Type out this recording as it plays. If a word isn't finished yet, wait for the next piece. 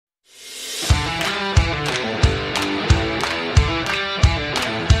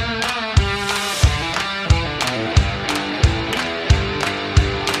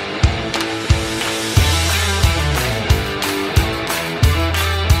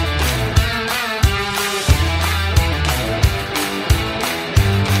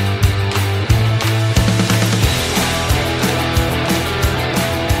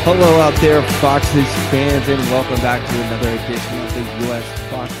Hello out there, Foxes fans, and welcome back to another edition of the U.S.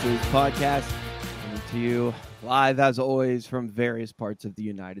 Foxes podcast. Coming to you live, as always, from various parts of the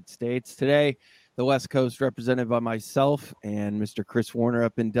United States. Today, the West Coast represented by myself and Mr. Chris Warner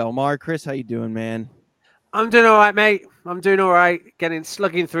up in Del Mar. Chris, how you doing, man? I'm doing all right, mate. I'm doing all right.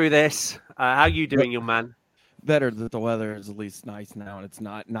 Slugging through this. How you doing, young man? Better that the weather is at least nice now, and it's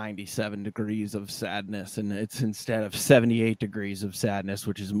not 97 degrees of sadness, and it's instead of 78 degrees of sadness,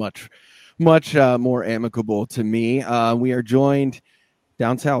 which is much more amicable to me. We are joined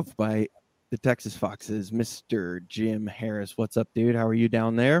down south by the Texas Foxes, Mr. Jim Harris. What's up, dude? How are you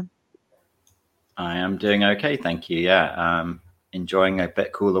down there? I am doing okay, thank you. Yeah, enjoying a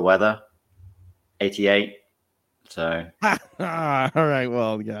bit cooler weather. 88. So all right,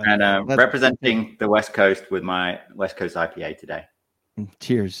 well, yeah, and representing the West Coast with my West Coast IPA today.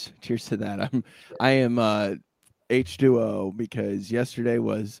 Cheers to that. I am H2O because yesterday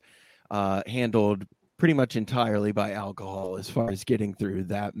was handled pretty much entirely by alcohol as far as getting through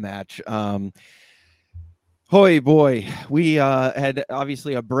that match. Hoy boy, we had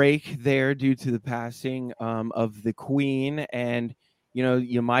obviously a break there due to the passing of the Queen, and you know,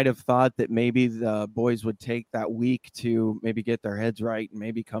 you might have thought that maybe the boys would take that week to maybe get their heads right and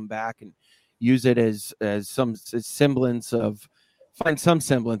maybe come back and use it as some semblance of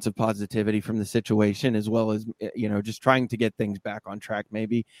positivity from the situation, as well as, you know, just trying to get things back on track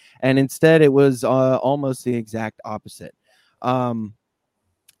maybe. And instead it was almost the exact opposite.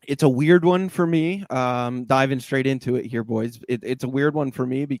 It's a weird one for me. Diving straight into it here, boys. It's a weird one for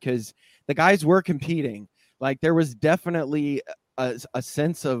me because the guys were competing. Like, there was definitely a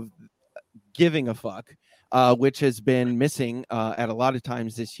sense of giving a fuck, which has been missing at a lot of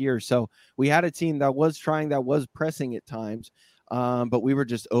times this year. So we had a team that was trying, that was pressing at times, but we were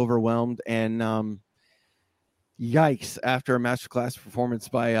just overwhelmed. And yikes! After a masterclass performance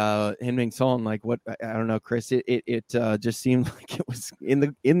by Heung-min Son, like, what, I don't know, Chris. It just seemed like it was in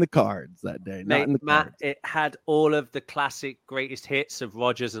the cards that day. Mate, not in the Matt, cards. it had all of the classic greatest hits of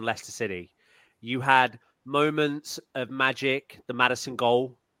Rodgers and Leicester City. You had moments of magic, the Maddison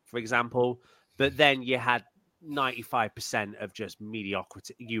goal, for example, but then you had 95% of just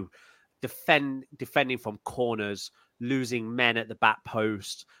mediocrity. You defending from corners, losing men at the back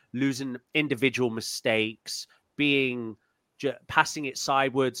post, losing individual mistakes, passing it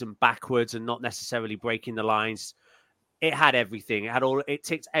sideways and backwards and not necessarily breaking the lines. It had everything. It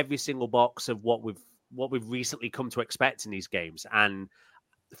ticked every single box of what we've recently come to expect in these games. And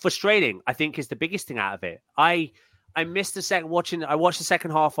frustrating, I think, is the biggest thing out of it. I missed the second watching. I watched the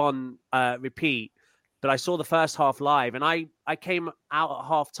second half on repeat, but I saw the first half live, and I came out at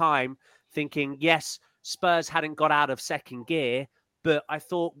half time thinking, yes, Spurs hadn't got out of second gear, but I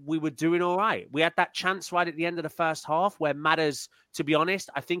thought we were doing all right. We had that chance right at the end of the first half where Matters, to be honest,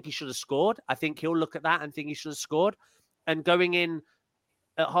 I think he should have scored. I think he'll look at that and think he should have scored. And going in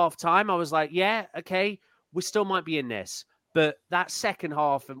at half time, I was like, yeah, okay, we still might be in this. But that second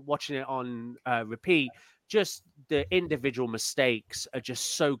half and watching it on repeat, just the individual mistakes are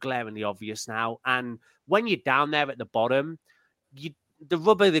just so glaringly obvious now. And when you're down there at the bottom, the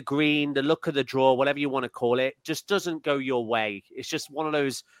rub of the green, the look of the draw, whatever you want to call it, just doesn't go your way. It's just one of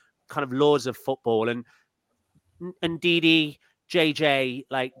those kind of laws of football. And Didi, JJ,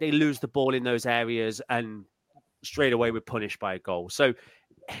 like, they lose the ball in those areas and straight away we're punished by a goal. So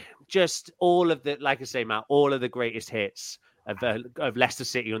just all of the, like I say, Matt, all of the greatest hits of Leicester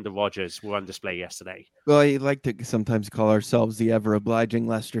City under Rodgers were on display yesterday. Well, I like to sometimes call ourselves the ever-obliging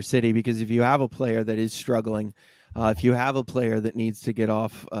Leicester City, because if you have a player that is struggling, if you have a player that needs to get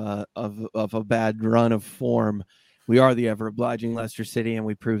off of a bad run of form, we are the ever-obliging Leicester City, and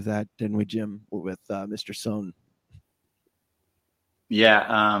we proved that, didn't we, Jim, with Mr. Son?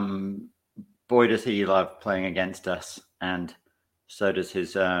 Yeah, boy, does he love playing against us, and so does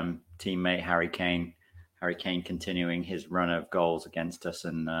his teammate Harry Kane. Harry Kane continuing his run of goals against us,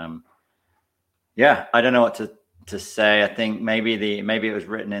 and yeah, I don't know what to say. I think maybe it was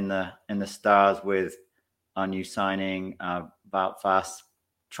written in the stars with our new signing about fast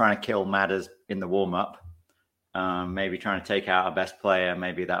trying to kill Madders in the warm up, maybe trying to take out our best player.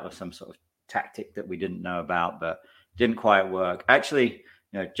 Maybe that was some sort of tactic that we didn't know about, but didn't quite work. Actually,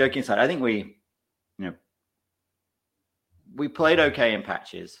 joking aside, I think we played okay in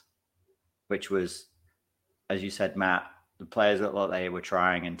patches, which was, as you said, Matt, the players looked like they were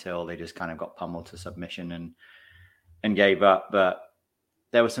trying until they just kind of got pummeled to submission and gave up. But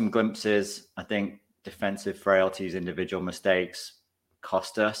there were some glimpses. I think defensive frailties, individual mistakes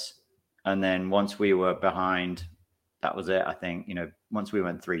cost us. And then once we were behind, that was it. I think, once we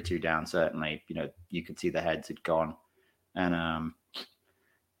went 3-2 down, certainly, you could see the heads had gone. And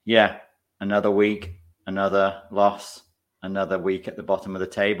yeah, another week, another loss, another week at the bottom of the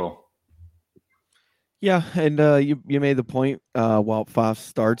table. Yeah, and you made the point. Walt Foff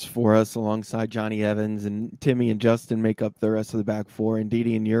starts for us alongside Johnny Evans, and Timmy and Justin make up the rest of the back four, and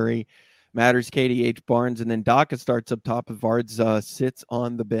Didi and Yuri, Matters, KDH, Barnes, and then Daka starts up top. Vards sits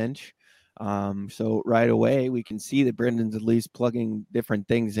on the bench. So right away we can see that Brendan's at least plugging different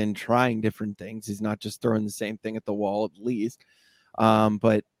things in, trying different things. He's not just throwing the same thing at the wall, at least.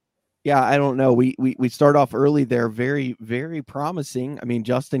 But yeah, I don't know. We start off early there, very, very promising. I mean,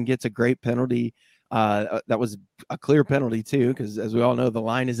 Justin gets a great penalty. That was a clear penalty too, because as we all know, the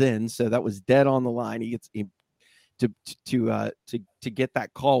line is in, so that was dead on the line. To get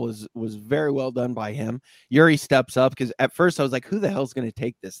that call was very well done by him. Yuri steps up, because at first I was like, who the hell's going to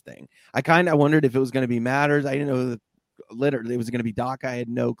take this thing? I kind of wondered if it was going to be Matters. I didn't know that literally it was going to be Doc. I had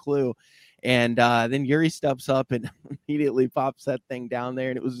no clue. And then Yuri steps up and immediately pops that thing down there,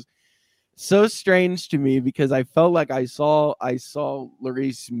 and it was so strange to me because I felt like I saw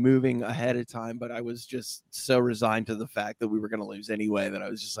Lloris moving ahead of time, but I was just so resigned to the fact that we were going to lose anyway that I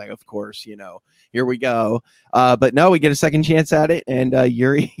was just like, of course, here we go. But no, we get a second chance at it, and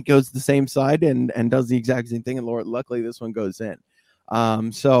Yuri goes the same side and does the exact same thing, and luckily this one goes in.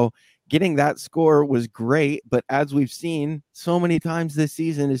 So getting that score was great, but as we've seen so many times this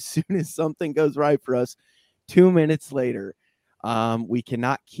season, as soon as something goes right for us, 2 minutes later, we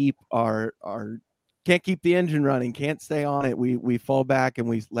cannot keep can't keep the engine running, can't stay on it. We fall back and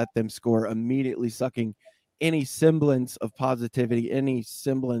we let them score immediately, sucking any semblance of positivity, any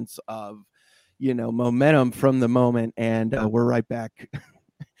semblance of momentum from the moment, and we're right back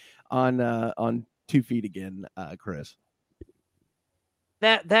on 2 feet again, Chris.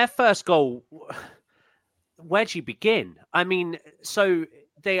 Their first goal, where do you begin? I mean, so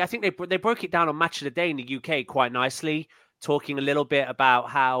I think they broke it down on Match of the Day in the UK quite nicely, talking a little bit about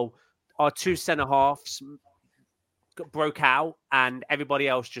how our two centre halves broke out and everybody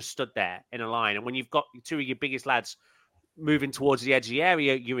else just stood there in a line. And when you've got two of your biggest lads moving towards the edge of the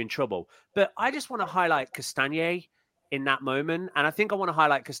area, you're in trouble. But I just want to highlight Castagne in that moment. And I think I want to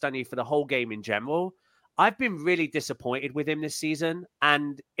highlight Castagne for the whole game in general. I've been really disappointed with him this season.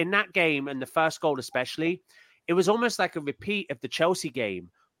 And in that game, and the first goal especially, it was almost like a repeat of the Chelsea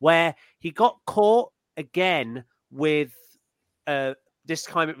game where he got caught again with this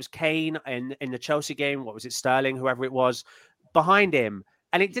time it was Kane in the Chelsea game. What was it? Sterling, whoever it was, behind him.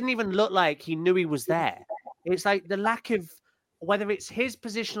 And it didn't even look like he knew he was there. It's like the lack of, whether it's his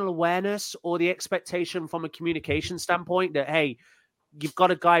positional awareness or the expectation from a communication standpoint that, hey, you've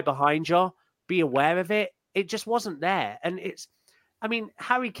got a guy behind you, be aware of it. It just wasn't there. And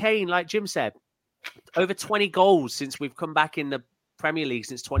Harry Kane, like Jim said, over 20 goals since we've come back in the Premier League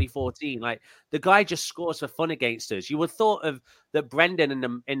since 2014. Like, the guy just scores for fun against us. You would have thought of that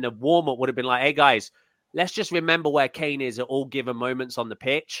Brendan in the warm-up would have been like, hey guys, let's just remember where Kane is at all given moments on the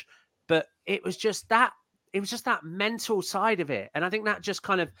pitch. But it was just that mental side of it. And I think that just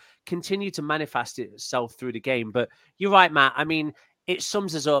kind of continued to manifest itself through the game. But you're right, Matt. I mean, it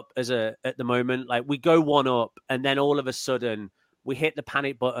sums us up at the moment. Like, we go one up and then all of a sudden we hit the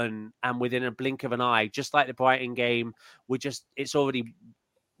panic button, and within a blink of an eye, just like the Brighton game, we're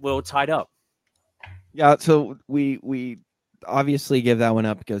all tied up. Yeah, so we obviously give that one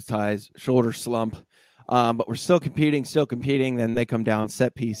up because Ty's shoulder slump, but we're still competing. Then they come down,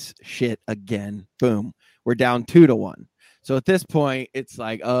 set piece shit again. Boom, we're down 2-1. So at this point, it's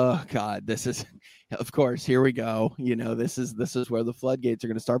like, oh God, this is, of course, here we go. This is where the floodgates are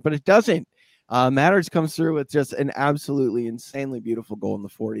going to start, but it doesn't. Matters comes through with just an absolutely insanely beautiful goal in the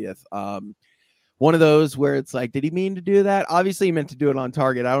 40th. One of those where it's like, did he mean to do that? Obviously, he meant to do it on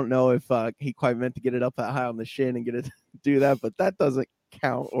target. I don't know if he quite meant to get it up that high on the shin and get it to do that, but that doesn't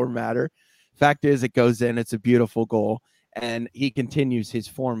count or matter. Fact is, it goes in. It's a beautiful goal, and he continues his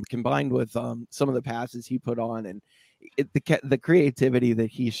form combined with some of the passes he put on, and the creativity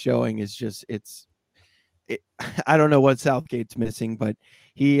that he's showing is just I don't know what Southgate's missing, but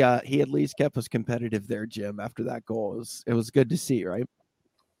he at least kept us competitive there, Jim. After that goal, it was good to see, right?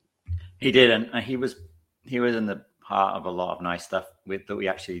 He did, and he was in the heart of a lot of nice stuff that we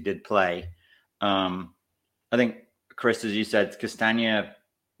actually did play. I think, Chris, as you said, Castagna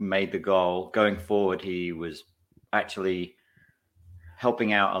made the goal. Going forward, he was actually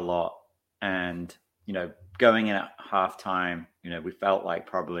helping out a lot, and going in at halftime, we felt like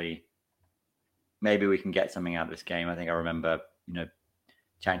probably maybe we can get something out of this game. I think I remember,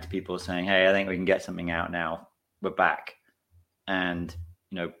 chatting to people saying, hey, I think we can get something out now. We're back. And,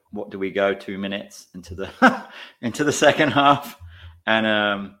 what do we go 2 minutes into the second half?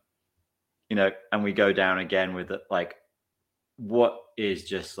 And, and we go down again with like what is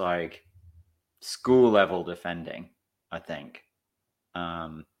just like school level defending, I think.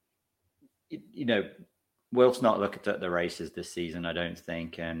 You know, Wilf's not looked at the races this season, I don't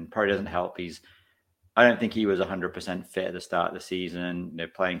think, and probably doesn't help. I don't think he was 100% fit at the start of the season, you know,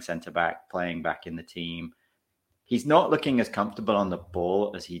 playing centre back, playing back in the team. He's not looking as comfortable on the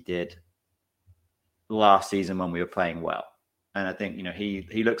ball as he did last season when we were playing well. And I think, you know,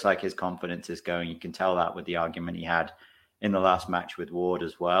 he looks like his confidence is going. You can tell that with the argument he had in the last match with Ward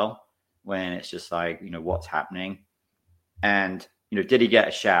as well, when it's just like, you know, what's happening? And, you know, did he get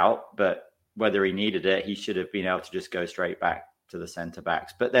a shout? But whether he needed it, he should have been able to just go straight back to the centre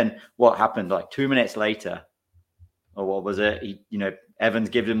backs. But then what happened like 2 minutes later, or what was it? You know, Evans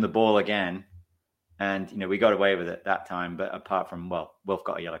gives him the ball again. And, you know, we got away with it that time. But apart from, well, Wilf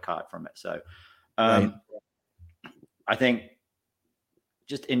got a yellow card from it. So Right. I think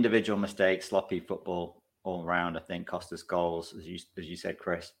just individual mistakes, sloppy football all around, I think cost us goals, as you said,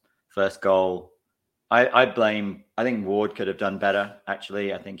 Chris. First goal, I think Ward could have done better,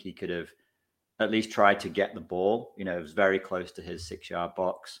 actually. I think he could have at least tried to get the ball. You know, it was very close to his 6-yard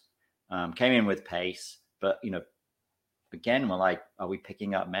box. Came in with pace, but, you know, again, we're like, are we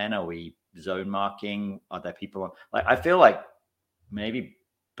picking up men? Are we zone marking? Are there people on? Like, I feel like maybe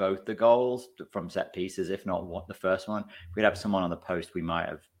both the goals from set pieces, if not what the first one, if we'd have someone on the post, we might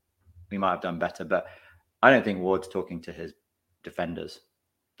have done better. But I don't think Ward's talking to his defenders.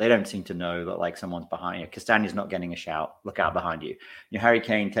 They don't seem to know that like someone's behind you. Castagne's not getting a shout. Look out behind you. You know, Harry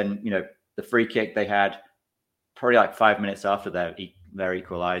Kane, the free kick they had probably like 5 minutes after their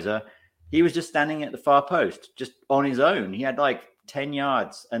equalizer, he was just standing at the far post, just on his own. He had like 10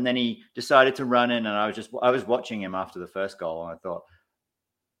 yards, and then he decided to run in. And I was watching him after the first goal, and I thought,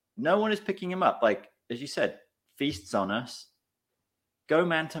 no one is picking him up. Like, as you said, feasts on us. Go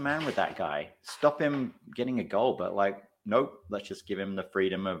man to man with that guy. Stop him getting a goal. But like, nope, let's just give him the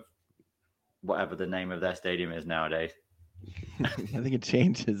freedom of whatever the name of their stadium is nowadays. I think it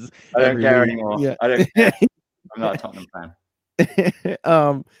changes. I don't care anymore. Yeah. I don't care. I'm not a Tottenham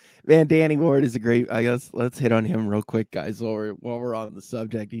fan. Man, Danny Ward is a great. I guess let's hit on him real quick, guys. While we're on the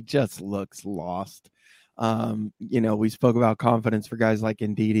subject, he just looks lost. You know, we spoke about confidence for guys like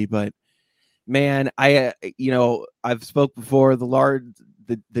Ndidi, but man, I've spoke before.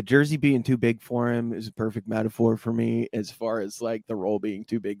 The jersey being too big for him is a perfect metaphor for me, as far as like the role being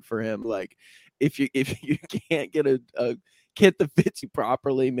too big for him. Like, if you can't get a kit that fits you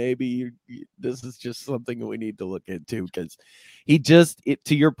properly, maybe this is just something that we need to look into, because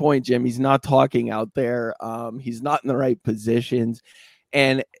to your point, Jim, he's not talking out there. He's not in the right positions,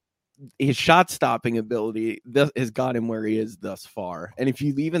 and his shot stopping ability has got him where he is thus far. And if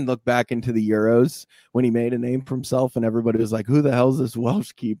you even look back into the Euros when he made a name for himself and everybody was like, who the hell is this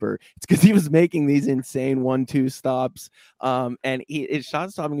Welsh keeper? It's because he was making these insane 1-2 stops. And his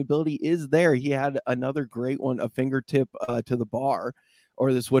shot stopping ability is there. He had another great one, a fingertip to the bar,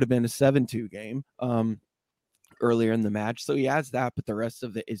 or this would have been a 7-2 game earlier in the match. So he has that, but the rest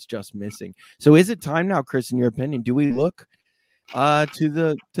of it is just missing. So is it time now, Chris, in your opinion, do we look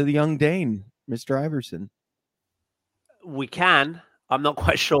to the young Dane, Mr. Iverson? We can. I'm not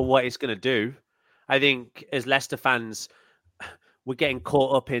quite sure what it's going to do. I think as Leicester fans, we're getting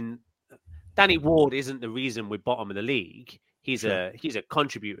caught up in Danny Ward isn't the reason we're bottom of the league. He's a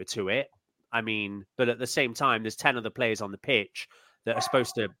contributor to it. I mean, but at the same time, there's 10 other players on the pitch that are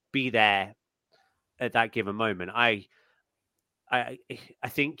supposed to be there at that given moment. I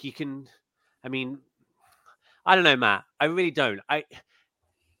think you can. I mean, I don't know, Matt. I really don't.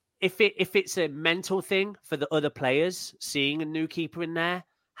 If it's a mental thing for the other players, seeing a new keeper in there,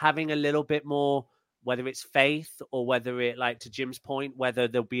 having a little bit more, whether it's faith or whether it, like to Jim's point, whether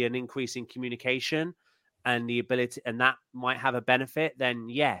there'll be an increase in communication and the ability, and that might have a benefit, then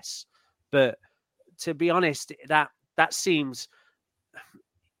yes. But to be honest, that seems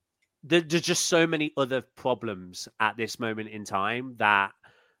there's just so many other problems at this moment in time that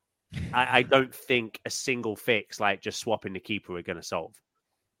I don't think a single fix like just swapping the keeper are going to solve.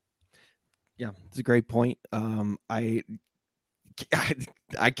 Yeah, it's a great point. I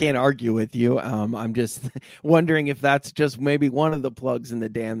can't argue with you. I'm just wondering if that's just maybe one of the plugs in the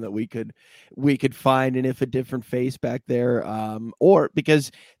dam that we could find, and if a different face back there, or because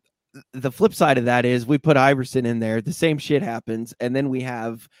the flip side of that is we put Iverson in there, the same shit happens, and then we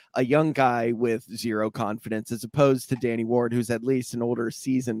have a young guy with zero confidence, as opposed to Danny Ward, who's at least an older,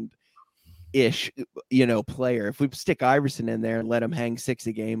 seasoned ish, player. If we stick Iverson in there and let him hang 6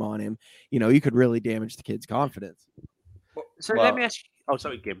 a game on him, you could really damage the kid's confidence. So let me ask you. Oh,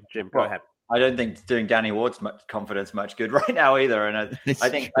 sorry, Jim, go ahead. I don't think doing Danny Ward's confidence much good right now either. And I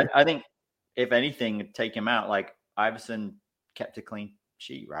think if anything, take him out. Like Iverson kept a clean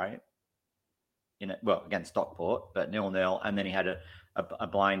sheet, right? Well, against Stockport, but 0-0, and then he had a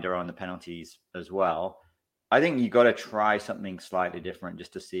blinder on the penalties as well. I think you got to try something slightly different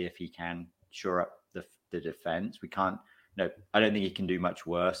just to see if he can shore up the defense. We can't. I don't think he can do much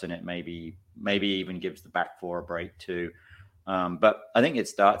worse, and it maybe even gives the back four a break too. But I think it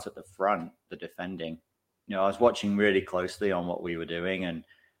starts at the front, the defending. I was watching really closely on what we were doing, and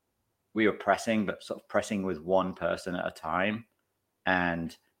we were pressing, but sort of pressing with one person at a time,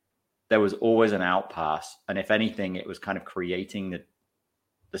 and there was always an out pass, and if anything, it was kind of creating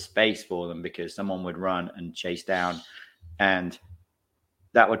the space for them because someone would run and chase down, and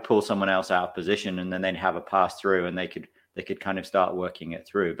that would pull someone else out of position, and then they'd have a pass through, and they could kind of start working it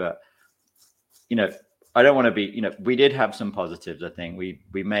through. But I don't want to be. We did have some positives. I think we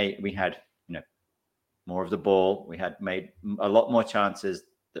had more of the ball. We had made a lot more chances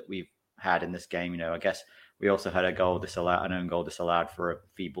that we've had in this game. I guess we also had an own goal disallowed for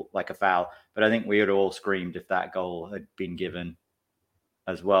a foul. But I think we had all screamed if that goal had been given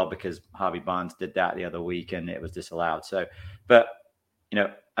as well, because Harvey Barnes did that the other week and it was disallowed. So, but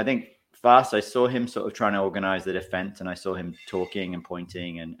I think Fast, I saw him sort of trying to organize the defense, and I saw him talking and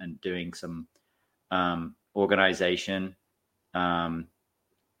pointing and doing some organization.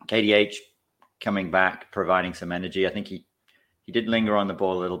 KDH coming back, providing some energy. I think he did linger on the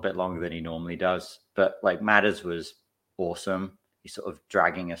ball a little bit longer than he normally does, but like Matters was awesome. He's sort of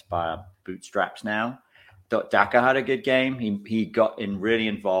dragging us by our bootstraps now. Daka had a good game. He got really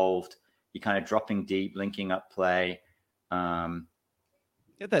involved. He kind of dropping deep, linking up play. He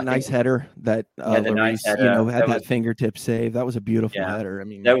had that nice header that Lloris, had that fingertip save. That was a beautiful header. I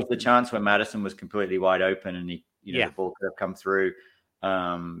mean, there was the chance where Madison was completely wide open, and the ball could have come through,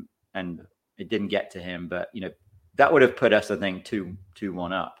 and it didn't get to him. But that would have put us, I think,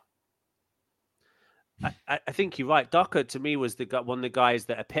 2-1 up. I think you're right. Docker, to me, was one of the guys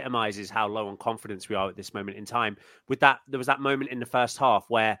that epitomizes how low on confidence we are at this moment in time. With that, there was that moment in the first half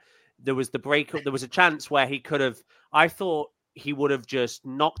where there was the break. There was a chance where he could have. I thought he would have just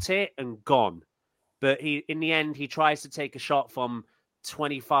knocked it and gone, but in the end, he tries to take a shot from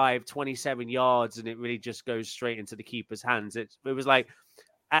 25, 27 yards, and it really just goes straight into the keeper's hands. It was like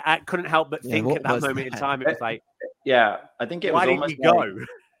I couldn't help but think at that moment in time, it was like, I think it was almost go?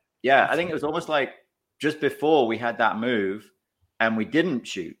 Yeah, I think it was almost like just before we had that move and we didn't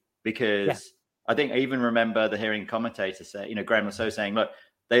shoot, because I think I even remember the hearing commentator say, Graham Lasso saying, look,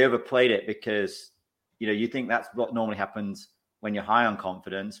 they overplayed it because, you think that's what normally happens when you're high on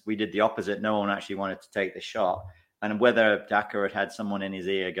confidence. We did the opposite. No one actually wanted to take the shot. And whether Daka had someone in his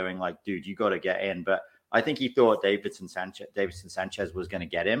ear going like, dude, you got to get in. But I think he thought Davidson Sanchez was going to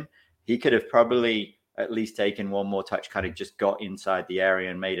get him. He could have probably at least taken one more touch, kind of just got inside the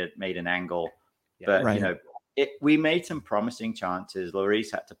area and made an angle. But, we made some promising chances.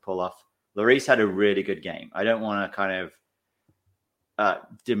 Lloris had to pull off. Lloris had a really good game. I don't want to kind of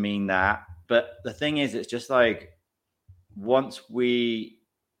demean that. But the thing is, it's just like once we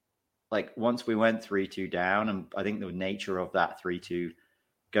went 3-2 down, and I think the nature of that 3-2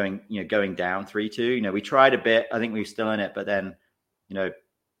 going down 3-2, we tried a bit. I think we were still in it, but then,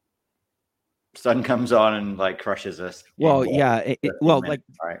 sun comes on and crushes us. Well,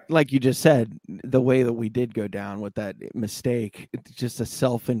 like you just said, the way that we did go down with that mistake, it's just a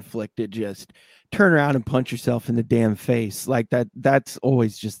self-inflicted, just turn around and punch yourself in the damn face like that. That's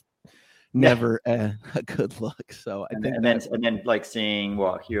always just never a good look. So I think, and then seeing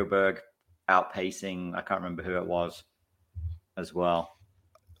what Huberberg outpacing, I can't remember who it was as well.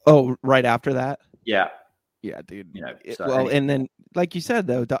 Oh, right after that. Yeah, dude. And then, like you said,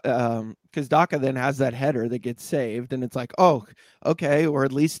 though, because Daka then has that header that gets saved, and it's like, oh, okay, we're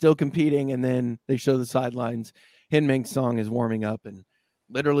at least still competing. And then they show the sidelines. Hin-Ming Song is warming up, and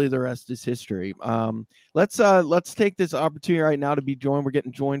literally the rest is history. Let's take this opportunity right now to be joined. We're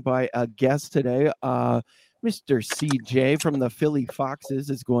getting joined by a guest today. Mr. CJ from the Philly Foxes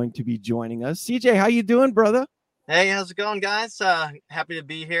is going to be joining us. CJ, how you doing, brother? Hey, how's it going, guys? Happy to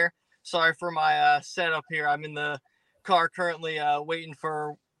be here. Sorry for my setup here. I'm in the car currently waiting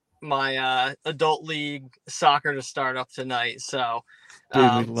for my adult league soccer to start up tonight. So,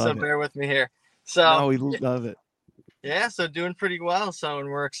 bear with me here. So we love it. Yeah, so doing pretty well. So, and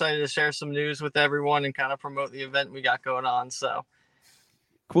we're excited to share some news with everyone and kind of promote the event we got going on. So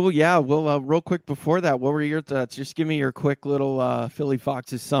cool. Yeah. Well, real quick before that, what were your thoughts? Just give me your quick little Philly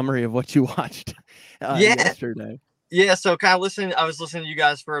Foxes summary of what you watched yesterday. Yeah, so I was listening to you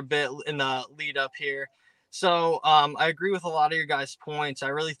guys for a bit in the lead up here. So I agree with a lot of your guys' points. I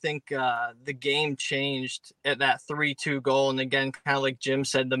really think the game changed at that 3-2 goal. And again, kind of like Jim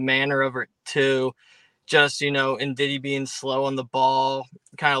said, the manner of it too just, Ndidi being slow on the ball,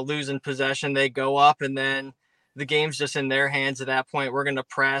 kind of losing possession. They go up, and then the game's just in their hands at that point. We're going to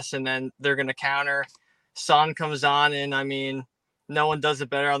press, and then they're going to counter. Son comes on, and I mean, no one does it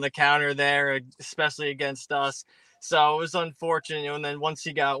better on the counter there, especially against us. So it was unfortunate. And then once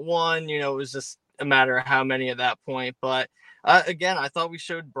he got one, it was just a matter of how many at that point. But again, I thought we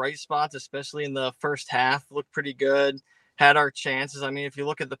showed bright spots, especially in the first half. Looked pretty good. Had our chances. I mean, if you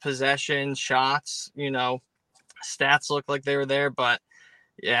look at the possession, shots, stats look like they were there. But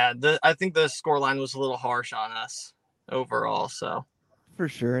yeah, I think the scoreline was a little harsh on us overall. So. For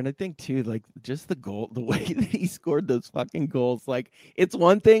sure. And I think too, like just the way that he scored those fucking goals. Like it's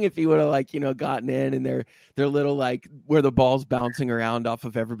one thing if he would have gotten in and they're little like where the ball's bouncing around off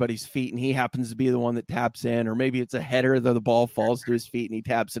of everybody's feet and he happens to be the one that taps in, or maybe it's a header that the ball falls to his feet and he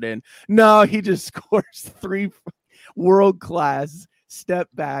taps it in. No, he just scores 3 world-class step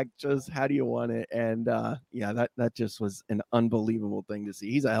back. Just how do you want it? And that just was an unbelievable thing to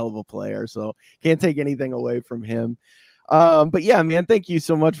see. He's a hell of a player, so can't take anything away from him. But yeah, man, thank you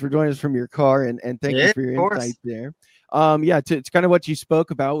so much for joining us from your car, and thank you for your insight there. It's kind of what you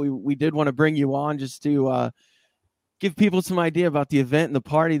spoke about. We did want to bring you on just to give people some idea about the event and the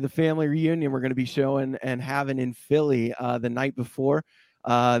party, the family reunion we're going to be showing and having in Philly the night before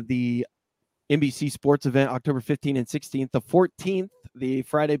the NBC Sports event, October 15th and 16th. The 14th, the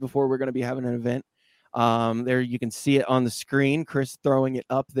Friday before, we're going to be having an event. There you can see it on the screen, Chris throwing it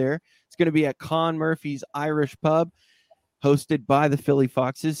up there. It's going to be at Con Murphy's Irish Pub, hosted by the Philly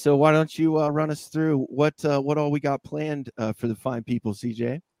Foxes. So why don't you run us through what all we got planned for the fine people,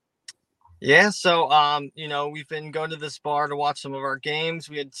 CJ? Yeah, so we've been going to this bar to watch some of our games.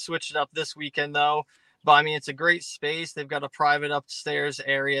 We had switched it up this weekend though, but I mean it's a great space. They've got a private upstairs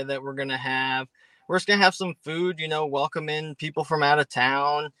area that we're gonna have. We're just gonna have some food, welcome in people from out of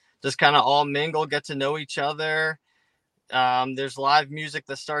town, just kind of all mingle, get to know each other. There's live music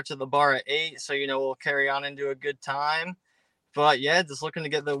that starts at the bar at 8, so we'll carry on into a good time. But yeah, just looking to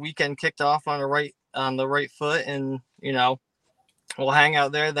get the weekend kicked off on the right foot, and we'll hang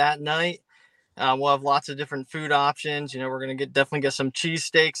out there that night. We'll have lots of different food options. We're gonna definitely get some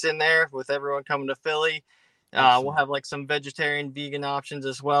cheesesteaks in there with everyone coming to Philly. We'll have like some vegetarian, vegan options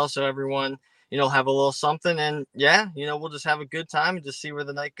as well, so everyone have a little something. And yeah, we'll just have a good time and just see where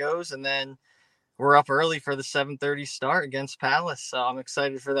the night goes. And then we're up early for the 7:30 start against Palace, so I'm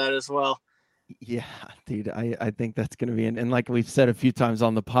excited for that as well. Yeah, dude, I think that's going to be, and like we've said a few times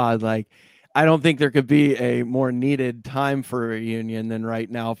on the pod, like, I don't think there could be a more needed time for a reunion than right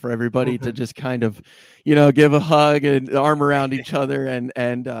now for everybody to just kind of, give a hug and arm around each other and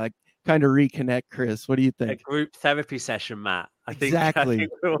kind of reconnect. Chris, what do you think? A group therapy session, Matt. I think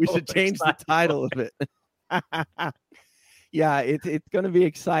we should change the title of it. Yeah, it's going to be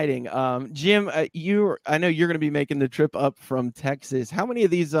exciting. Jim, I know you're going to be making the trip up from Texas. How many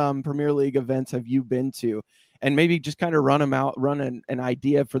of these Premier League events have you been to? And maybe just kind of run an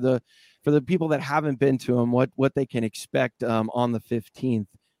idea for the people that haven't been to them, what they can expect on the 15th,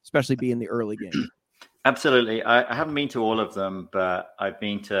 especially being the early game. Absolutely. I haven't been to all of them, but I've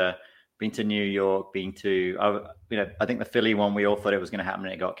been to New York, I think the Philly one, we all thought it was going to happen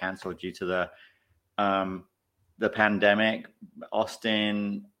and it got canceled due to the pandemic.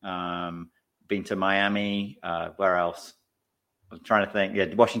 Austin, been to Miami, where else? I'm trying to think.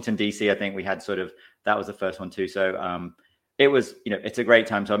 Yeah, Washington, D.C., I think we had that was the first one too. So it was, it's a great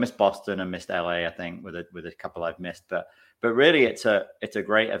time. So I missed Boston and missed LA, I think, with a couple I've missed. But really it's a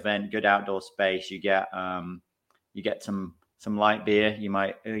great event, good outdoor space. You get some light beer. You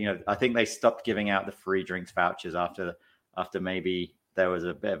might, I think they stopped giving out the free drinks vouchers after maybe there was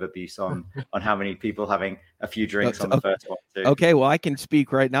a bit of abuse on how many people having a few drinks on the first one too. Okay, well, I can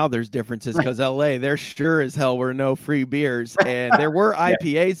speak right now. There's differences because LA, there sure as hell were no free beers, and there were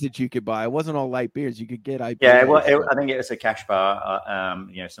IPAs that you could buy. It wasn't all light beers. You could get IPAs. Yeah, well, I think it was a cash bar,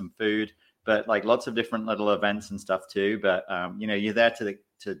 some food, but like lots of different little events and stuff too. But you're there to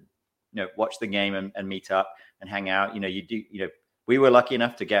watch the game and meet up and hang out. We were lucky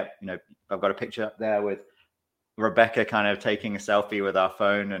enough to get, I've got a picture up there with Rebecca kind of taking a selfie with our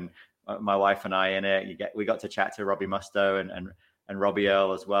phone and my wife and I in it. We got to chat to Robbie Mustoe and Robbie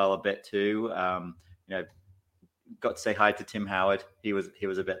Earl as well a bit too. Got to say hi to Tim Howard. He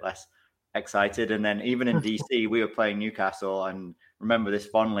was a bit less excited. And then even in DC, we were playing Newcastle, and remember this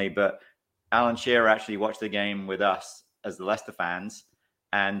fondly, but Alan Shearer actually watched the game with us as the Leicester fans.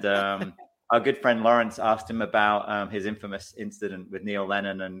 And our good friend Lawrence asked him about his infamous incident with Neil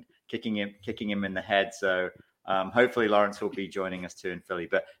Lennon and kicking him in the head. So hopefully Lawrence will be joining us too in Philly.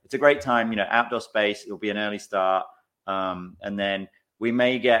 But it's a great time, outdoor space. It'll be an early start. And then we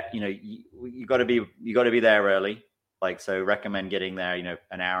may get, you got to be there early. Like, so recommend getting there,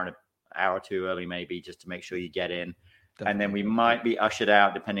 an hour or two early, maybe, just to make sure you get in. Definitely. And then we might be ushered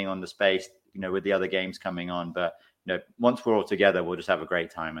out depending on the space, with the other games coming on. But, once we're all together, we'll just have a great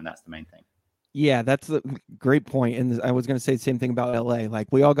time. And that's the main thing. Yeah, that's a great point. And I was going to say the same thing about LA. Like,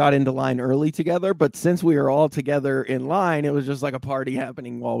 we all got into line early together, but since we were all together in line, it was just like a party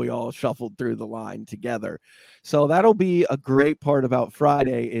happening while we all shuffled through the line together. So that'll be a great part about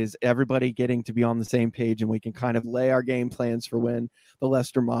Friday, is everybody getting to be on the same page, and we can kind of lay our game plans for when the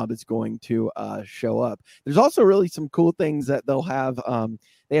Leicester mob is going to show up. There's also really some cool things that they'll have.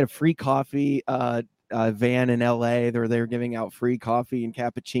 They had a free coffee van in LA. They were giving out free coffee and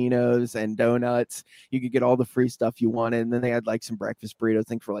cappuccinos and donuts. You could get all the free stuff you wanted. And then they had like some breakfast burritos, I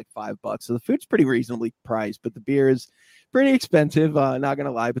think, for like $5. So the food's pretty reasonably priced, but the beer is pretty expensive, not gonna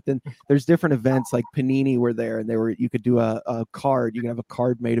lie. But then there's different events, like Panini were there, and you could do a card. You can have a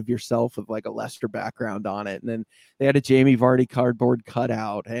card made of yourself with like a Leicester background on it. And then they had a Jamie Vardy cardboard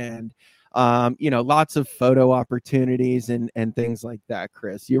cutout, and lots of photo opportunities and things like that.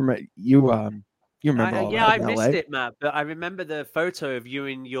 Chris, you remember all that I in missed LA? it, Matt, but I remember the photo of you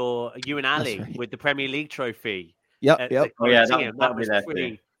and Ali right. with the Premier League trophy. Yep. Oh yeah, that was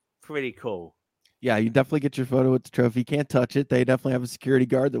pretty cool. Yeah, you definitely get your photo with the trophy. You can't touch it. They definitely have a security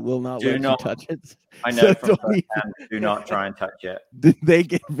guard that will not let you touch it. I know from firsthand, do not try and touch it. They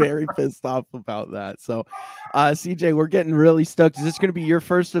get very pissed off about that. So, CJ, we're getting really stoked. Is this going to be your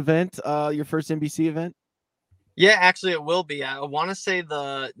first event, your first NBC event? Yeah, actually, it will be. I want to say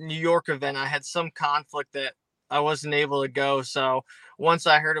the New York event, I had some conflict that I wasn't able to go. So once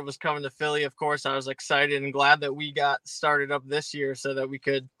I heard it was coming to Philly, of course, I was excited and glad that we got started up this year so that we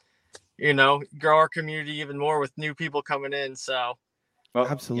could, grow our community even more with new people coming in. So, well,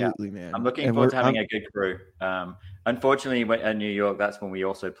 absolutely, yeah. man. I'm looking forward to having a good crew. Unfortunately, in New York, that's when we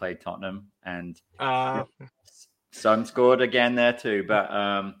also played Tottenham, and Sun scored again there too. But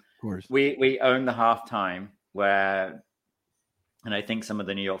of course, we own the halftime. And I think some of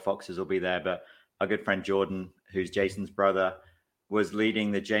the New York Foxes will be there, but our good friend Jordan, who's Jason's brother, was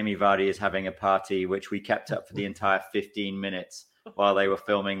leading the Jamie Vardy is having a party, which we kept up for the entire 15 minutes while they were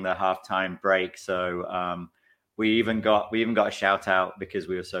filming the halftime break. So we even got a shout out because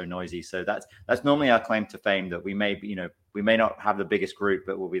we were so noisy. So that's normally our claim to fame, that we may not have the biggest group,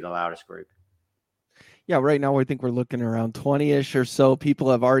 but we'll be the loudest group. Yeah, right now I think we're looking around 20-ish or so people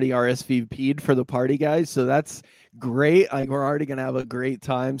have already RSVP'd for the party, guys. So that's great. Like, we're already going to have a great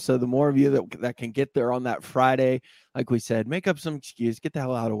time. So the more of you that can get there on that Friday, like we said, make up some excuse, get the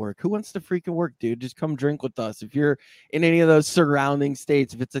hell out of work. Who wants to freaking work, dude? Just come drink with us. If you're in any of those surrounding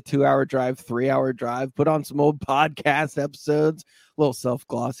states, if it's a 2-hour drive, 3-hour drive, put on some old podcast episodes. A little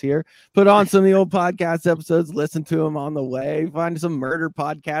self-gloss here. Put on some of the old podcast episodes, listen to them on the way, find some murder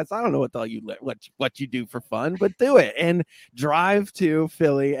podcasts. I don't know what you do for fun, but do it and drive to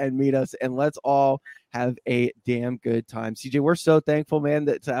Philly and meet us, and let's all have a damn good time. CJ, we're so thankful, man,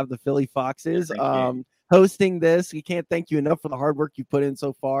 to have the Philly Foxes hosting this. We can't thank you enough for the hard work you put in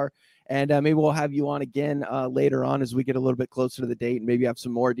so far. And maybe we'll have you on again later on as we get a little bit closer to the date, and maybe have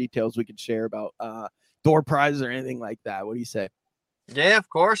some more details we could share about door prizes or anything like that. What do you say? Yeah, of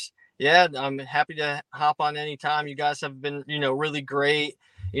course. Yeah, I'm happy to hop on anytime. You guys have been, really great.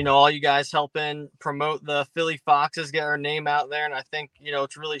 All you guys helping promote the Philly Foxes, get our name out there. And I think,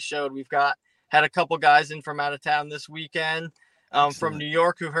 it's really showed. We've had a couple guys in from out of town this weekend from New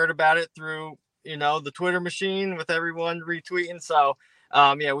York who heard about it through, the Twitter machine with everyone retweeting. So,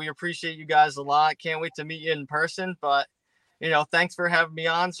 we appreciate you guys a lot. Can't wait to meet you in person. But, thanks for having me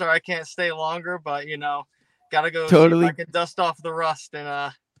on. Sorry I can't stay longer, but, gotta go totally. see if I can dust off the rust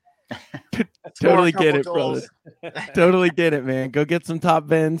and totally get it, brother. Totally get it, man. Go get some top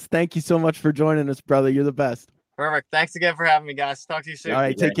bins. Thank you so much for joining us, brother. You're the best. Perfect. Thanks again for having me, guys. Talk to you soon. All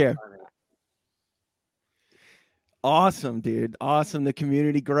right, take care. Awesome, dude. Awesome. The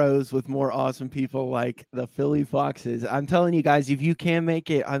community grows with more awesome people like the Philly Foxes. I'm telling you guys, if you can make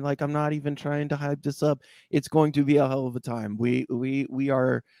it, I'm not even trying to hype this up. It's going to be a hell of a time. We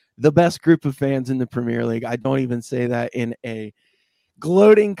are the best group of fans in the Premier League. I don't even say that in a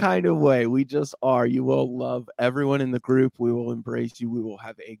gloating kind of way. We just are. You will love everyone in the group. We will embrace you. We will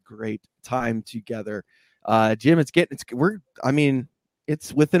have a great time together. Jim, it's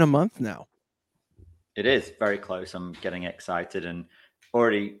within a month now. It is very close. I'm getting excited and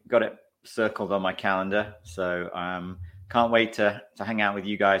already got it circled on my calendar. So can't wait to hang out with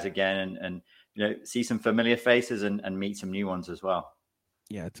you guys again and see some familiar faces and meet some new ones as well.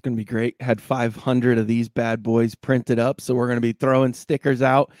 Yeah, it's going to be great. Had 500 of these bad boys printed up, so we're going to be throwing stickers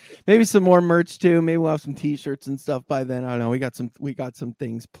out. Maybe some more merch too. Maybe we'll have some t-shirts and stuff by then. I don't know. We got some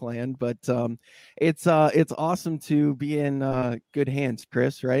things planned, but it's awesome to be in good hands,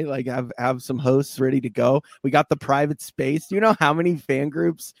 Chris, right? Like have some hosts ready to go. We got the private space. Do you know how many fan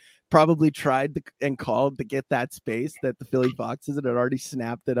groups probably tried and called to get that space that the Philly Foxes had already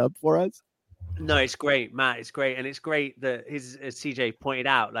snapped it up for us? No, it's great, Matt. It's great, and it's great that his, as CJ pointed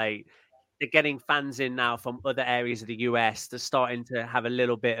out, like they're getting fans in now from other areas of the US. They're starting to have a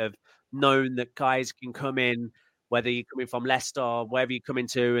little bit of known that guys can come in, whether you're coming from Leicester, wherever you're coming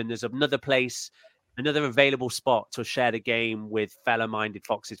to, and there's another place, another available spot to share the game with fellow-minded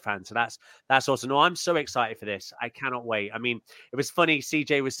Foxes fans. So that's awesome. No, I'm so excited for this. I cannot wait. I mean, it was funny.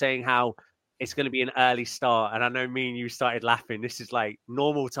 CJ was saying how it's going to be an early start, and I know me and you started laughing. This is like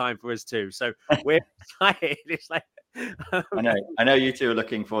normal time for us too. So we're excited. It's like I know you two are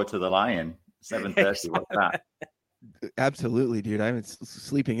looking forward to the Lion 7:30. What's that? Absolutely, dude. I mean,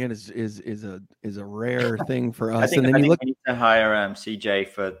 sleeping in is a rare thing for us. I think And then we need to hire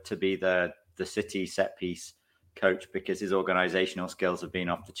CJ to be the City set piece coach because his organizational skills have been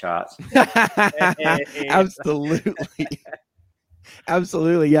off the charts. Absolutely.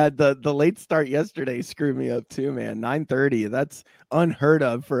 Absolutely. Yeah, the late start yesterday screwed me up too, man. 9:30. That's unheard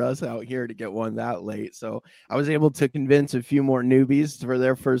of for us out here to get one that late. So I was able to convince a few more newbies for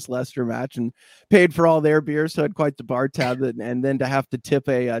their first Leicester match and paid for all their beer. So I had quite the bar tab. And then to have to tip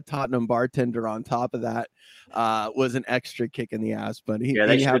a Tottenham bartender on top of that was an extra kick in the ass. But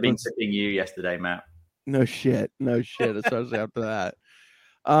they should have been tipping you yesterday, Matt. No shit, especially after that.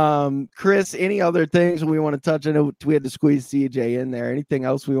 Chris, any other things we want to touch? I know we had to squeeze CJ in there. Anything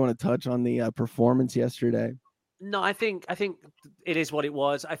else we want to touch on the performance yesterday? No, I think it is what it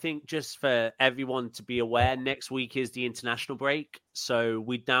was. I think just for everyone to be aware, next week is the international break. So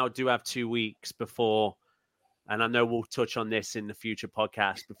we now do have 2 weeks before, and I know we'll touch on this in the future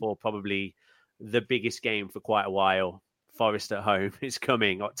podcast, before probably the biggest game for quite a while, Forest at home, is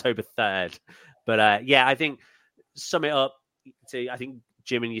coming October 3rd. But I think sum it up, I think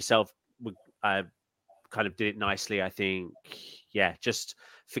Jim and yourself kind of did it nicely. I think, just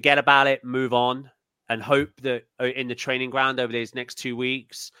forget about it, move on, and hope that in the training ground over these next 2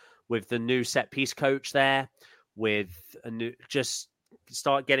 weeks, with the new set piece coach there, with just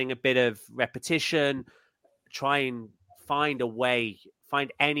start getting a bit of repetition, try and find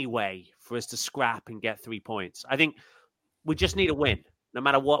any way for us to scrap and get 3 points. I think we just need a win. No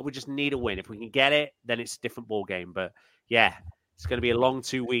matter what, we just need a win. If we can get it, then it's a different ball game. But it's going to be a long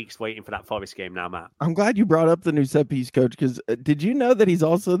 2 weeks waiting for that Forest game now, Matt. I'm glad you brought up the new set piece coach, because did you know that he's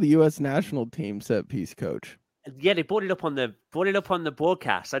also the U.S. national team set piece coach? Yeah, they brought it up on the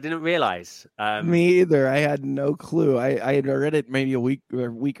broadcast. I didn't realize. Me either. I had no clue. I had read it maybe a week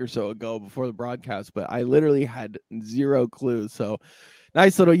or so ago before the broadcast, but I literally had zero clue. So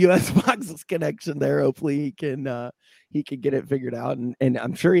nice little U.S. Foxes connection there. Hopefully he can get it figured out, and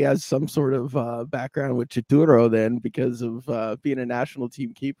I'm sure he has some sort of background with Chituro then, because of being a national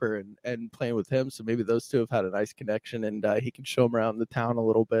team keeper and playing with him. So maybe those two have had a nice connection, and he can show him around the town a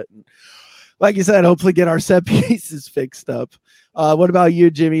little bit. And like you said, hopefully get our set pieces fixed up. What about you,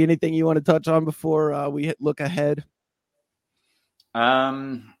 Jimmy? Anything you want to touch on before we look ahead?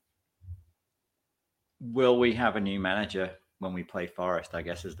 Will we have a new manager when we play Forest, I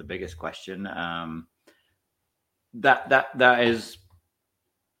guess, is the biggest question. That is,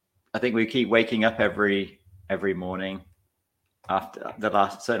 I think we keep waking up every morning after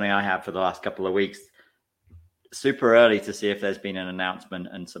certainly I have for the last couple of weeks, super early to see if there's been an announcement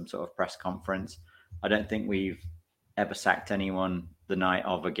and some sort of press conference. I don't think we've ever sacked anyone the night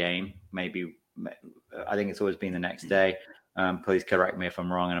of a game. Maybe, I think it's always been the next day. Please correct me if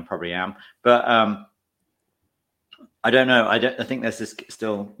I'm wrong, and I probably am. But I don't know. I think there's this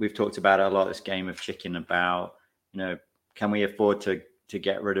still. We've talked about it a lot. This game of chicken about, can we afford to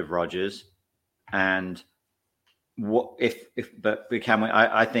get rid of Rodgers, and what but can we?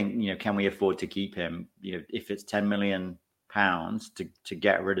 I think can we afford to keep him? If it's £10 million to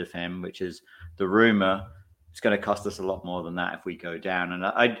get rid of him, which is the rumor, it's going to cost us a lot more than that if we go down. And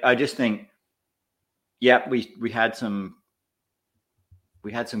I just think, we had some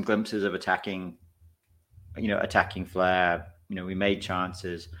glimpses of attacking flair. We made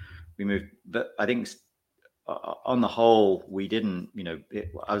chances, we moved, but I think on the whole we didn't.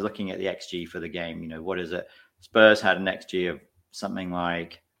 I was looking at the XG for the game. What is it? Spurs had an XG of something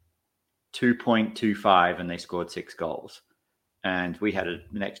like 2.25 and they scored 6 goals, and we had an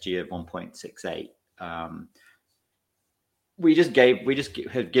XG of 1.68. we just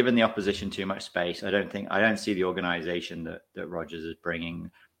have given the opposition too much space. I don't see the organization that Rodgers is bringing.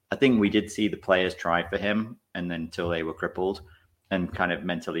 I think we did see the players try for him, and then until they were crippled and kind of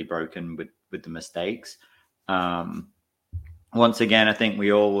mentally broken with the mistakes. Once again, I think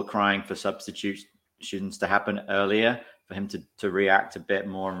we all were crying for substitutions to happen earlier, for him to react a bit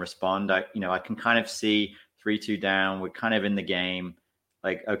more and respond. I can kind of see 3-2 down. We're kind of in the game.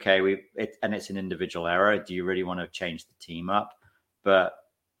 Like, okay, it's an individual error. Do you really want to change the team up? But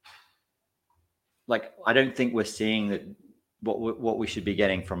like, I don't think we're seeing that what we should be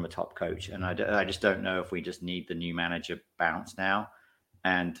getting from a top coach. And I just don't know if we just need the new manager bounce now.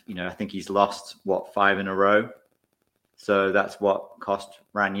 And, I think he's lost 5 in a row. So that's what cost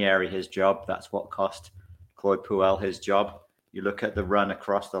Ranieri his job. That's what cost Claude Puel his job. You look at the run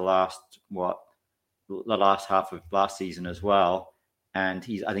across the last half of last season as well. And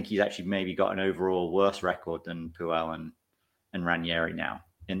I think he's actually maybe got an overall worse record than Puel and Ranieri now,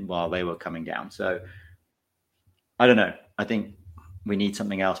 while they were coming down. So I don't know. I think we need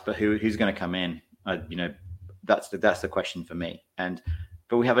something else. But who's going to come in? That's the question for me.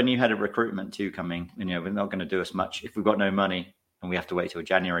 But we have a new head of recruitment too coming. We're not going to do as much if we've got no money and we have to wait till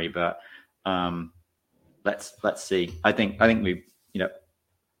January. But let's see. I think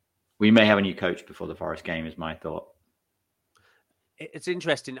we may have a new coach before the Forest game. Is my thought. It's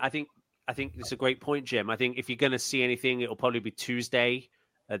interesting. I think it's a great point, Jim. I think if you're going to see anything, it'll probably be Tuesday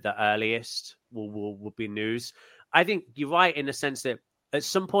at the earliest. Will be news. I think you're right in the sense that at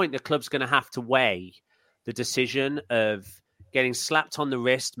some point the club's going to have to weigh the decision of getting slapped on the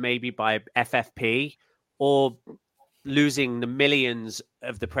wrist, maybe by FFP, or losing the millions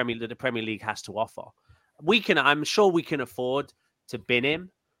of the Premier League has to offer. I'm sure we can afford to bin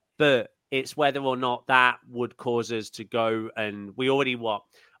him, but it's whether or not that would cause us to go, and we already are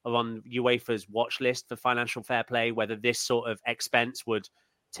on UEFA's watch list for financial fair play, whether this sort of expense would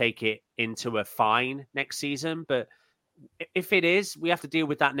take it into a fine next season. But if it is, we have to deal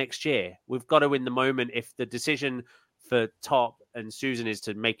with that next year. We've got to, in the moment, if the decision for Top and Susan is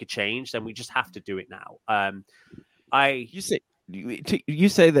to make a change, then we just have to do it now. You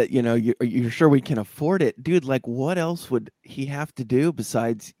say that, you're sure we can afford it, dude. Like, what else would he have to do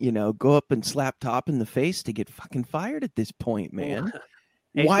besides, go up and slap Top in the face to get fucking fired at this point, man?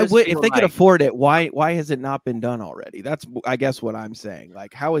 If they could afford it, why has it not been done already? That's, I guess, what I'm saying.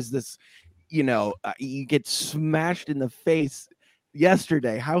 Like, how is this, you get smashed in the face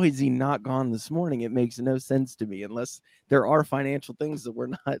yesterday. How has he not gone this morning? It makes no sense to me unless there are financial things that we're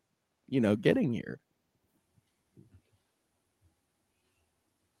not, getting here.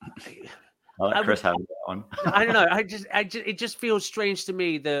 I'll let Chris have that one. I don't know. It just feels strange to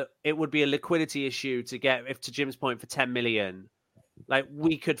me that it would be a liquidity issue to get, if to Jim's point, for 10 million. Like,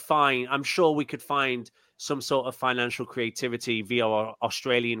 I'm sure we could find some sort of financial creativity via our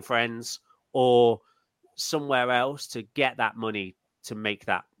Australian friends or somewhere else to get that money to make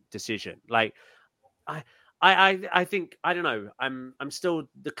that decision. Like, I think, I don't know. I'm still,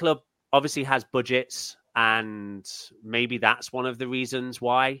 the club obviously has budgets, and maybe that's one of the reasons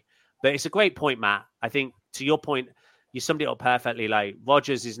why. But it's a great point, Matt. I think, to your point, you summed it up perfectly. Like,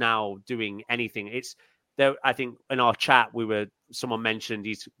 Rodgers is now doing anything. It's there. I think in our chat, someone mentioned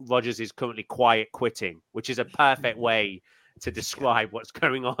Rodgers is currently quiet quitting, which is a perfect way to describe what's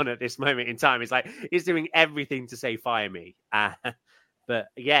going on at this moment in time. It's like he's doing everything to say fire me. But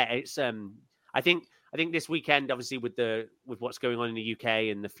yeah, it's I think this weekend, obviously with what's going on in the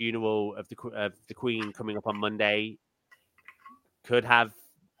UK and the funeral of the Queen coming up on Monday, could have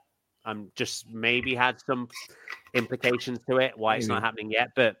just maybe had some implications to it. Why it's not happening yet,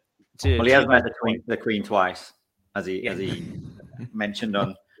 but he has met the Queen twice, as he mentioned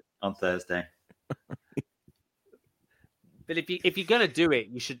on Thursday. But if you're going to do it,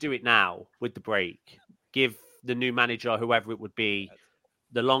 you should do it now with the break. Give the new manager, whoever it would be,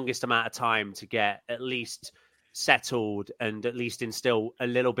 the longest amount of time to get at least settled and at least instill a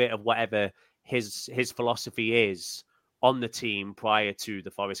little bit of whatever his philosophy is on the team prior to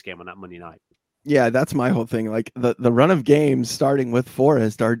the Forest game on that Monday night. Yeah, that's my whole thing. Like, the run of games starting with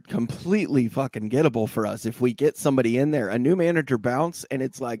Forest are completely fucking gettable for us. If we get somebody in there, a new manager bounce, and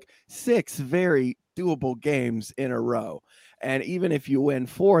it's like 6 very doable games in a row. And even if you win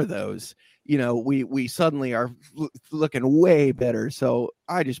 4 of those, we suddenly are looking way better. So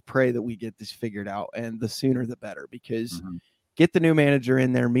I just pray that we get this figured out, and the sooner the better, because get the new manager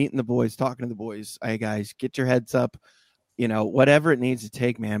in there, meeting the boys, talking to the boys. Hey guys, get your heads up, whatever it needs to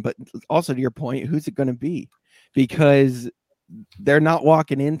take, man. But also, to your point, who's it going to be? Because they're not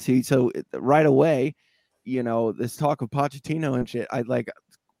walking into, so right away, this talk of Pochettino and shit,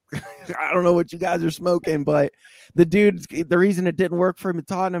 I don't know what you guys are smoking, but the reason it didn't work for him at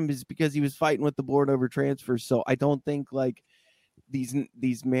Tottenham is because he was fighting with the board over transfers. So I don't think like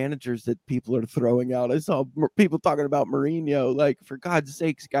these managers that people are throwing out. I saw people talking about Mourinho. Like, for God's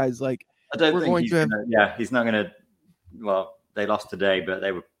sakes, guys, like, I don't we're think going he's to have. he's not gonna. Well, they lost today, but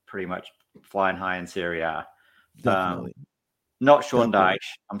they were pretty much flying high in Serie A. Definitely. Not Sean Definitely.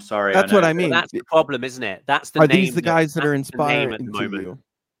 Dyche. I'm sorry. That's I know. what I mean. Well, that's the problem, isn't it? That's the Are name. these the guys that are that's the name inspiring at the to moment. you?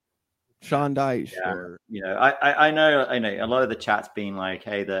 Sean Dyche, Yeah. or You know, I know a lot of the chat's been like,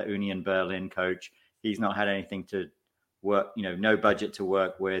 hey, the Union Berlin coach, he's not had anything to work, no budget to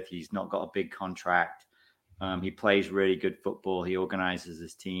work with. He's not got a big contract. He plays really good football. He organizes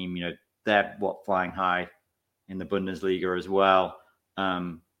his team. They're flying high in the Bundesliga as well.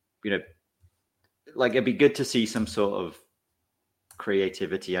 Like, it'd be good to see some sort of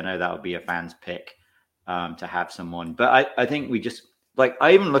creativity. I know that would be a fan's pick to have someone, but I think we just like,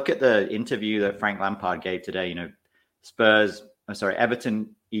 I even look at the interview that Frank Lampard gave today,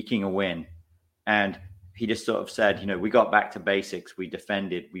 Everton eking a win. And he just sort of said, we got back to basics. We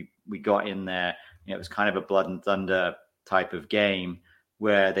defended, we got in there. It was kind of a blood and thunder type of game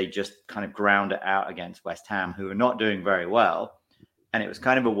where they just kind of ground it out against West Ham, who are not doing very well. And it was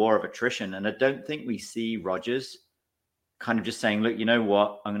kind of a war of attrition. And I don't think we see Rodgers kind of just saying, look, you know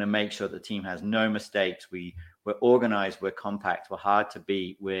what? I'm going to make sure the team has no mistakes. We're organized, we're compact, we're hard to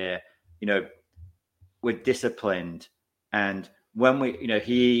beat, we're disciplined. And when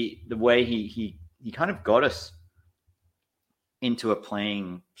the way he kind of got us into a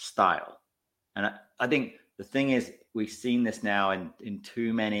playing style. And I think the thing is, we've seen this now in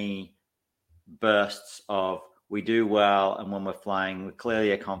too many bursts of, we do well, and when we're flying, we're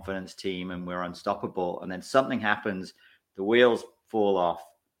clearly a confidence team and we're unstoppable. And then something happens, the wheels fall off,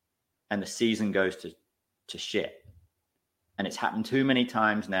 and the season goes to shit. And it's happened too many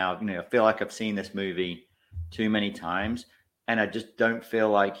times now. I feel like I've seen this movie too many times, and I just don't feel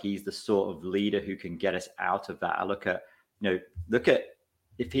like he's the sort of leader who can get us out of that. I look at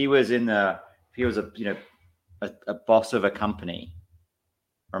if he was a boss of a company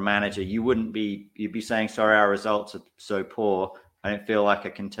or a manager, you'd be saying, sorry, our results are so poor, I don't feel like I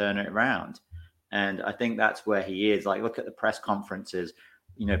can turn it around. And I think that's where he is. Like, look at the press conferences.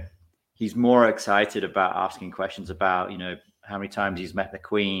 He's more excited about asking questions about, how many times he's met the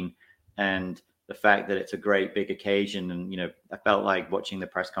Queen and the fact that it's a great big occasion. And, I felt like watching the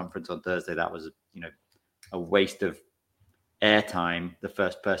press conference on Thursday, that was, a waste of airtime. The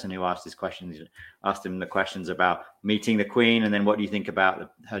first person who asked asked him the questions about meeting the Queen. And then, what do you think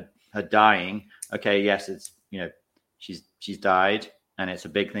about her dying? Okay, yes, it's, she's died and it's a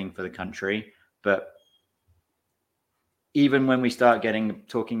big thing for the country. But even when we start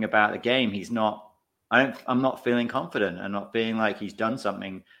talking about the game, I'm not feeling confident. I'm not feeling like he's done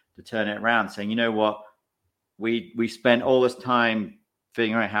something to turn it around, saying, you know what, we spent all this time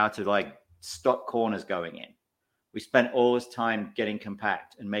figuring out how to stop corners going in. We spent all this time getting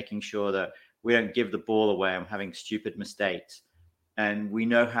compact and making sure that we don't give the ball away and having stupid mistakes. And we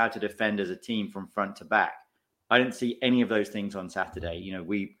know how to defend as a team from front to back. I didn't see any of those things on Saturday.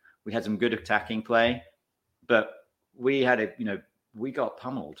 We had some good attacking play, but we got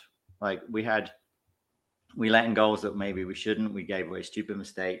pummeled. Like, we let in goals that maybe we shouldn't. We gave away stupid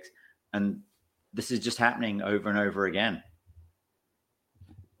mistakes. And this is just happening over and over again.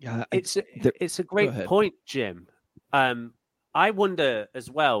 Yeah, it's a great point, Jim. I wonder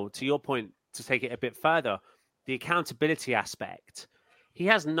as well, to your point, to take it a bit further, the accountability aspect. He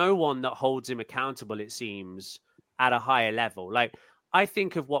has no one that holds him accountable, it seems, at a higher level. Like, I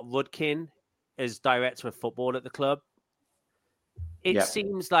think of what Rudkin as director of football at the club. It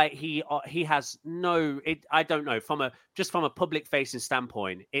seems like he has I don't know, from a public facing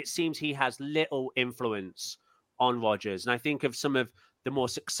standpoint, it seems he has little influence on Rodgers. And I think of some of the more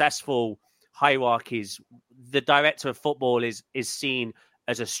successful hierarchies, the director of football is seen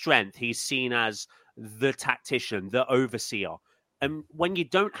as a strength. He's seen as the tactician, the overseer. And when you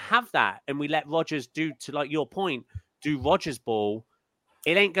don't have that, and we let Rodgers do, to like your point, do Rodgers ball,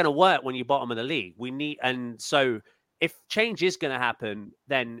 it ain't going to work when you're bottom of the league. And so if change is going to happen,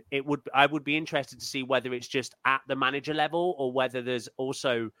 then I would be interested to see whether it's just at the manager level or whether there's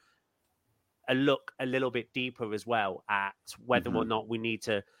also a look a little bit deeper as well at whether or not we need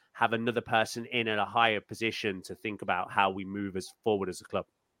to have another person in at a higher position to think about how we move forward as a club.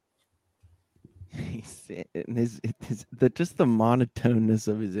 Just the monotoneness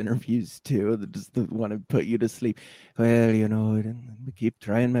of his interviews too, just the want to put you to sleep. Well, I keep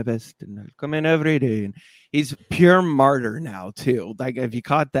trying my best and I'll come in every day. And he's pure martyr now too. Like, if you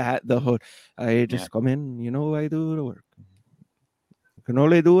caught that, I just come in, I do the work. can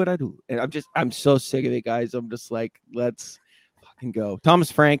only do what I do. And I'm so sick of it, guys. I'm just like, let's fucking go.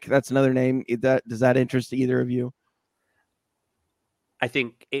 Thomas Frank, that's another name. Does that interest either of you? I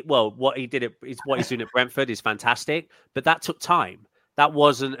think what he's doing at Brentford is fantastic, but that took time. That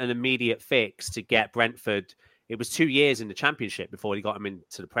wasn't an immediate fix to get Brentford. It was 2 years in the Championship before he got him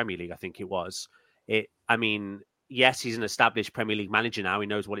into the Premier League. I think it was. Yes, he's an established Premier League manager now. He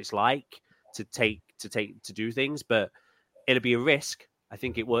knows what it's like to do things, but it'll be a risk. I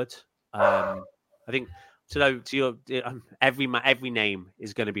think it would. I think every name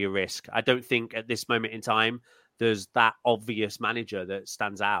is going to be a risk. I don't think at this moment in time there's that obvious manager that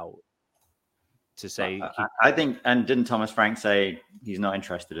stands out to say. I think, and didn't Thomas Frank say he's not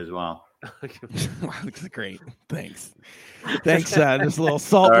interested as well? Wow, that's great. Thanks. Just a little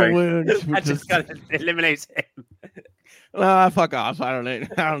salt in the wound. I just got to eliminate him. Fuck off. I don't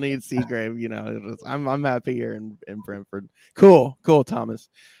need Seagrave. I'm happy here in Brentford. Cool, Thomas.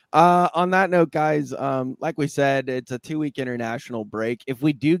 On that note, guys, like we said, it's a 2-week international break. If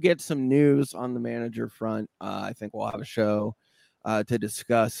we do get some news on the manager front, I think we'll have a show to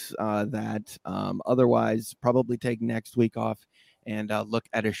discuss that. Otherwise, probably take next week off and look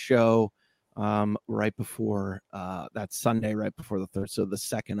at a show right before that Sunday, right before the 3rd. So the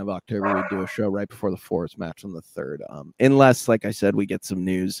 2nd of October, we do a show right before the Forest match on the 3rd. Unless, like I said, we get some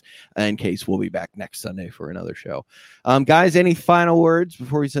news. In case, we'll be back next Sunday for another show. Guys, any final words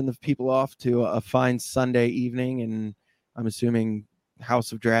before we send the people off to a fine Sunday evening? And I'm assuming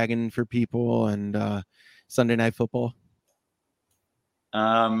House of Dragon for people and Sunday Night Football.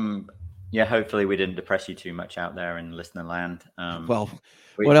 Yeah, hopefully we didn't depress you too much out there in listener land.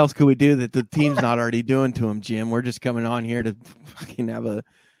 What else could we do that the team's not already doing to him, Jim? We're just coming on here to fucking have an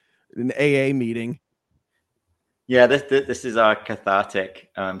AA meeting. Yeah, this is our cathartic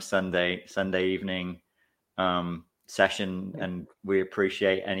Sunday evening session, and we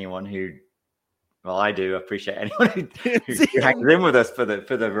appreciate anyone who. Well, I do appreciate anyone who hangs in with us for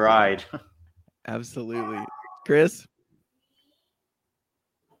the ride. Absolutely, Chris.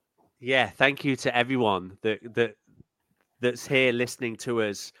 Yeah, thank you to everyone that's here listening to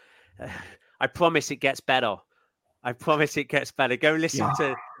us. I promise it gets better. Go listen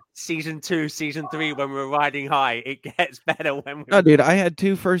to season 2, season 3 when we're riding high. It gets better when we're... No, dude, I had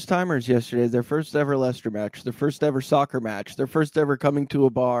 2 first-timers yesterday. Their first ever Leicester match, their first ever soccer match, their first ever coming to a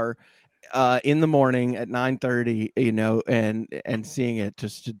bar in the morning at 9:30, and seeing it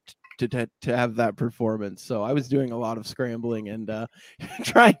just to have that performance. So I was doing a lot of scrambling and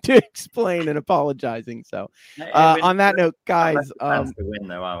trying to explain and apologizing. So on that note, guys, fans to win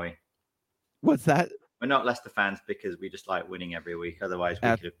though, are we? What's that? We're not Leicester fans because we just like winning every week. Otherwise, we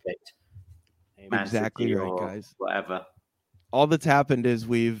could have picked Man exactly City right, or guys. Whatever. All that's happened is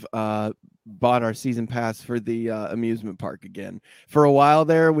we've bought our season pass for the amusement park again. For a while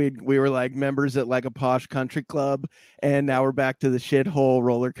there, we were like members at like a posh country club, and now we're back to the shithole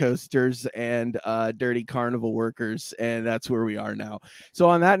roller coasters and dirty carnival workers, and that's where we are now. So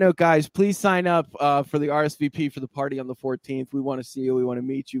on that note, guys, please sign up for the RSVP for the party on the 14th. We want to see you. We want to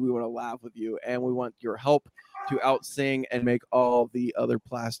meet you. We want to laugh with you, and we want your help to outsing and make all the other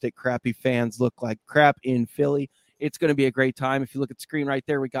plastic crappy fans look like crap in Philly. It's going to be a great time. If you look at the screen right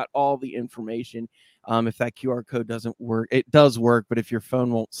there, we got all the information. If that QR code doesn't work, it does work, but if your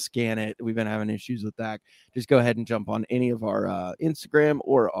phone won't scan it, we've been having issues with that. Just go ahead and jump on any of our Instagram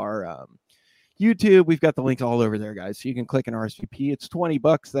or our YouTube. We've got the links all over there, guys. So you can click an RSVP. It's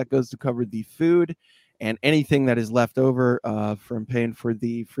 $20. That goes to cover the food, and anything that is left over from paying for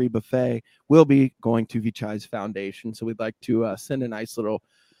the free buffet will be going to Vichai's Foundation. So we'd like to send a nice little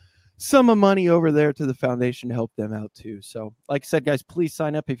sum of money over there to the foundation to help them out too. So like I said, guys, please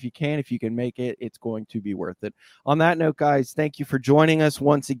sign up if you can. If you can make it, it's going to be worth it. On that note, guys, thank you for joining us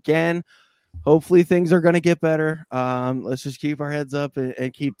once again. Hopefully things are going to get better. Let's just keep our heads up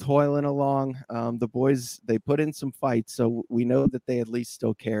and keep toiling along. The boys, they put in some fights, so we know that they at least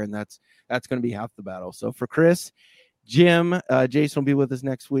still care, and that's going to be half the battle. So for Chris, Jim, Jason will be with us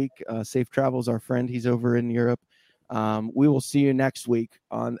next week. Safe travels, our friend. He's over in Europe. We will see you next week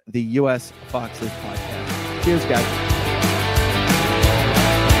on the US Foxes podcast. Cheers, guys.